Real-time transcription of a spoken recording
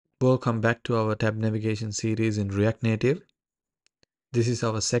Welcome back to our tab navigation series in React Native. This is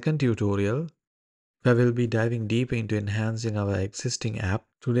our second tutorial where we'll be diving deep into enhancing our existing app.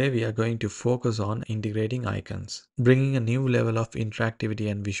 Today we are going to focus on integrating icons, bringing a new level of interactivity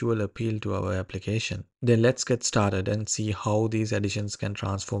and visual appeal to our application. Then let's get started and see how these additions can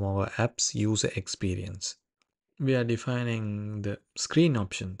transform our app's user experience. We are defining the screen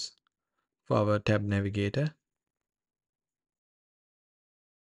options for our tab navigator.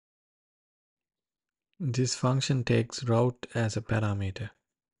 This function takes route as a parameter,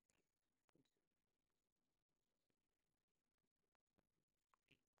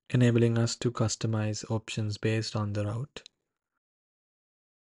 enabling us to customize options based on the route.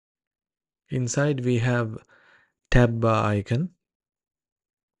 Inside we have tab bar icon,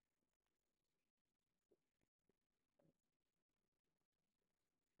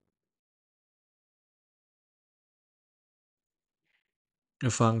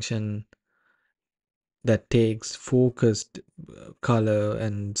 a function that takes focused color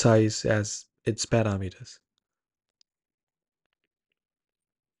and size as its parameters.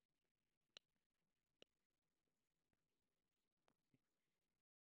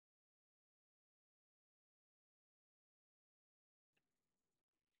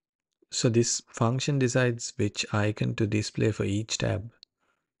 So this function decides which icon to display for each tab.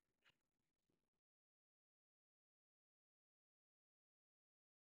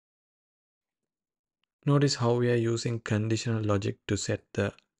 Notice how we are using conditional logic to set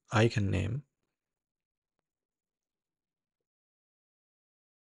the icon name.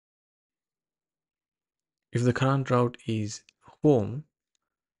 If the current route is home,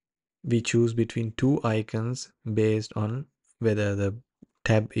 we choose between two icons based on whether the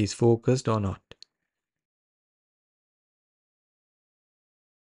tab is focused or not.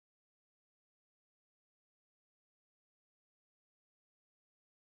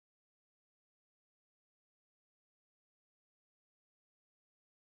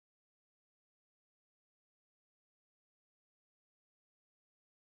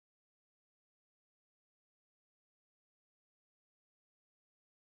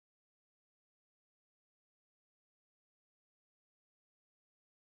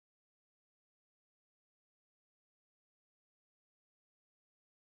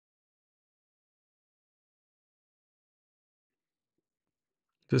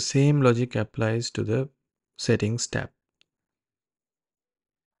 The same logic applies to the settings tab.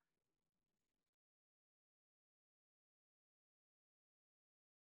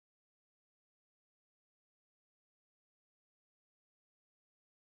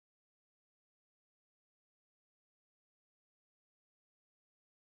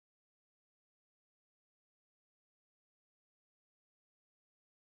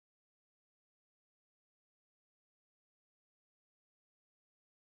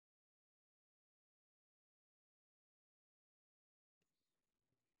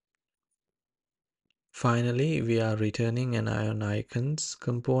 Finally, we are returning an ion icons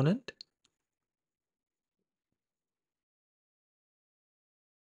component.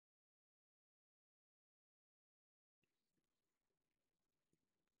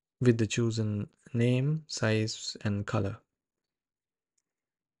 With the chosen name, size, and color.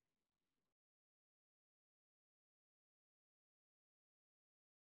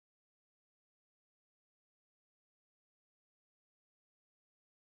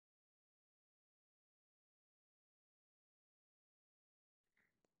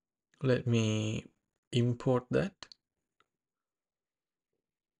 Let me import that.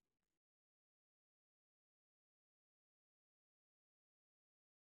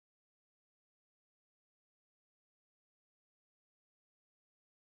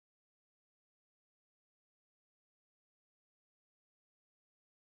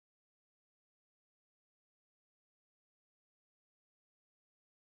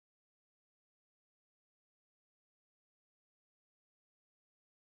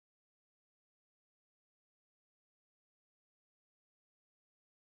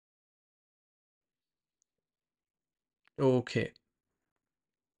 Okay,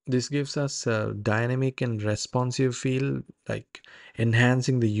 this gives us a dynamic and responsive feel, like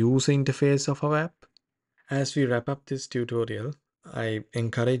enhancing the user interface of our app. As we wrap up this tutorial, I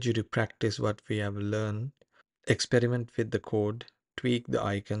encourage you to practice what we have learned, experiment with the code, tweak the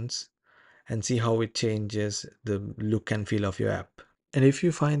icons, and see how it changes the look and feel of your app. And if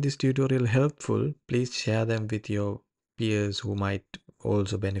you find this tutorial helpful, please share them with your peers who might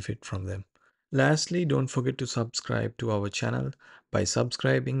also benefit from them. Lastly, don't forget to subscribe to our channel. By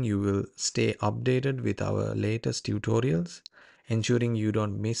subscribing, you will stay updated with our latest tutorials, ensuring you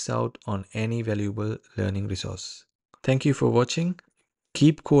don't miss out on any valuable learning resource. Thank you for watching.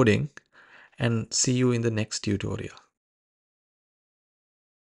 Keep coding and see you in the next tutorial.